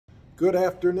Good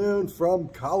afternoon from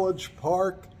College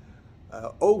Park,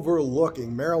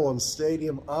 overlooking Maryland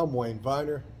Stadium. I'm Wayne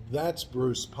Viener. That's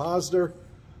Bruce Posner.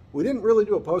 We didn't really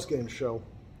do a postgame show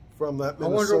from that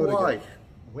Minnesota game. I wonder why.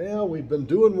 Well, we've been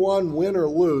doing one, win or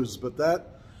lose, but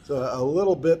that's a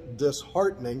little bit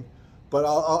disheartening. But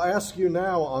I'll ask you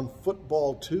now on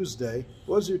Football Tuesday,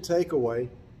 what was your takeaway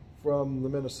from the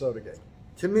Minnesota game?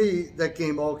 To me, that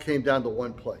game all came down to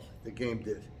one play. The game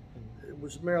did. It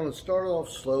was Maryland started off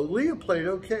slow. Leah played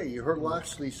okay. You heard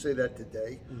Loxley say that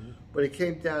today. But it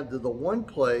came down to the one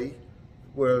play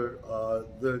where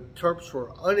the Terps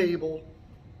were unable,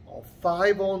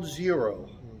 5-on-0,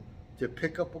 to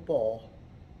pick up a ball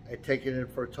and take it in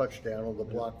for a touchdown on the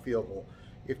blocked field goal.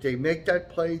 If they make that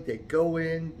play, they go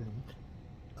in.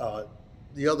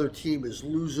 The other team is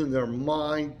losing their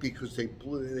mind because they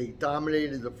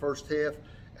dominated the first half,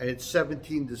 and it's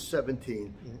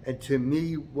 17-17. And to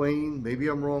me, Wayne, maybe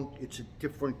I'm wrong, it's a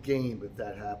different game if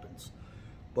that happens.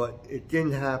 But it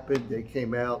didn't happen. They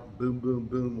came out, boom, boom,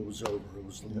 boom, it was over. It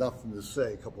was nothing to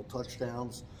say. A couple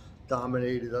touchdowns,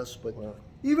 dominated us. But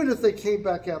even if they came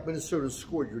back out, Minnesota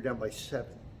scored, you're down by 7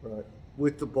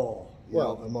 with the ball.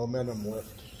 Well, the momentum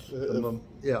lift.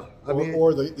 I mean,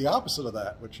 or the opposite of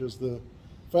that, which is the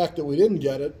fact that we didn't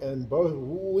get it, and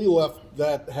we left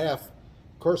that half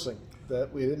cursing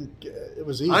that we didn't get. It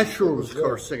was easy. I sure was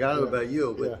cursing. I don't know about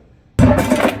you, but.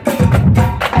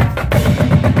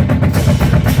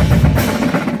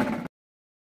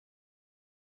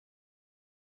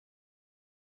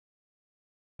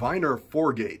 Viener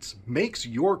Forgates makes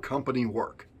your company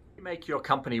work. Make your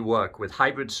company work with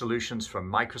hybrid solutions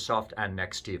from Microsoft and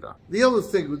Nextiva. The other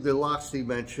thing that Loxley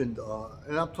mentioned,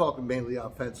 and I'm talking mainly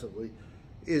offensively,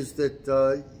 is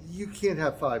that you can't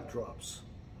have 5 drops.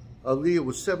 Leah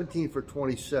was 17 for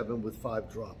 27 with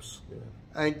 5 drops.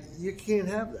 And you can't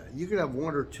have that. You can have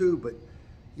 1 or 2, but,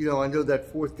 you know, I know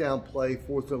that 4th down play,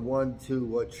 4th and 1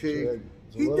 to Chig,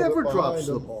 he never drops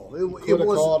the ball. It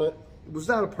was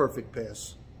not a perfect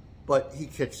pass. But he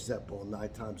catches that ball 9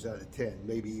 times out of 10,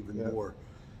 maybe even more.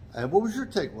 And what was your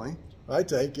take, Wayne? My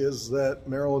take is that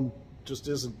Maryland just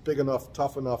isn't big enough,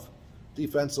 tough enough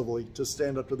defensively to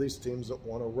stand up to these teams that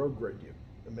want to road grade you.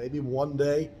 And maybe one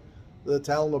day the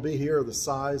talent will be here, the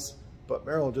size, but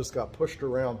Maryland just got pushed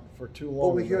around for too long.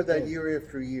 Well, we hear that year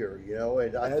after year, you know,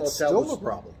 and I thought that was the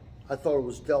problem. I thought it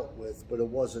was dealt with, but it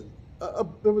wasn't.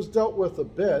 It was dealt with a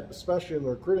bit, especially in the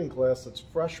recruiting class that's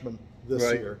freshmen this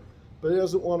year. But he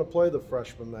doesn't want to play the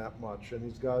freshman that much, and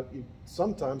he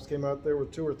sometimes came out there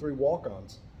with 2 or 3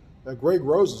 walk-ons. Now, Greg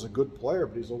Rose is a good player,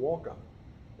 but he's a walk-on.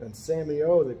 And Sammy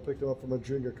O, they picked him up from a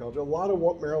junior college. A lot of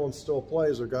what Maryland still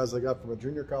plays are guys they got from a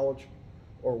junior college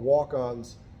or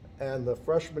walk-ons, and the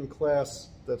freshman class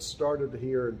that started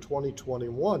here in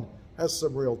 2021 has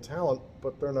some real talent,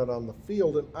 but they're not on the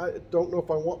field. And I don't know if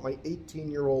I want my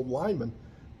 18-year-old lineman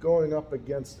going up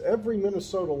against every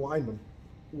Minnesota lineman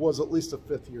was at least a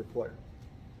 5th-year player.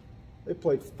 They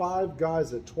played 5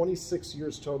 guys at 26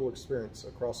 years total experience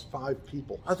across 5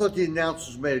 people. I thought the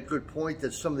announcers made a good point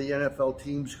that some of the NFL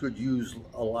teams could use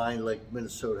a line like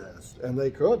Minnesota has. And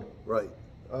they could. Right.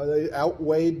 They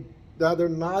outweighed, now they're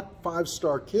not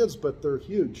 5-star kids, but they're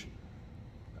huge.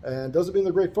 And doesn't mean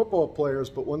they're great football players,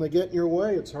 but when they get in your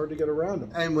way, it's hard to get around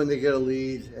them. And when they get a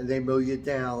lead and they mow you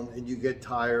down and you get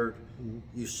tired,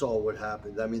 you saw what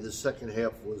happened. I mean, the second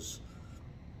half was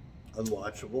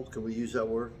unwatchable. Can we use that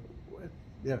word?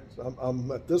 Yeah, I'm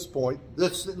at this point.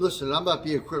 Listen, I'm not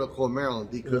being critical of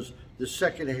Maryland because the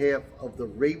second half of the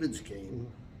Ravens game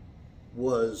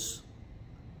was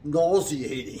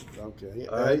nauseating. Okay.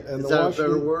 All right. And is that a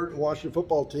better word? The Washington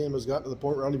football team has gotten to the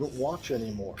point where I don't even watch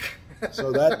anymore.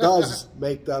 So that does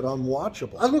make that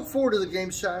unwatchable. I look forward to the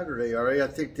game Saturday, all right? I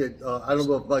think that, I don't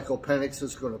know if Michael Penix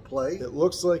is going to play. It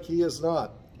looks like he is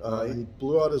not. He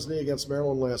blew out his knee against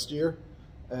Maryland last year.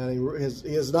 And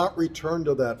he has not returned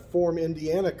to that form.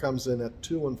 Indiana comes in at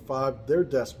 2-5. They're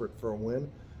desperate for a win.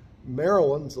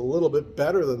 Maryland's a little bit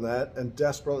better than that and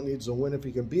desperately needs a win. If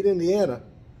you can beat Indiana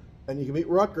and you can beat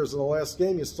Rutgers in the last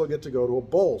game, you still get to go to a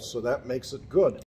bowl. So that makes it good.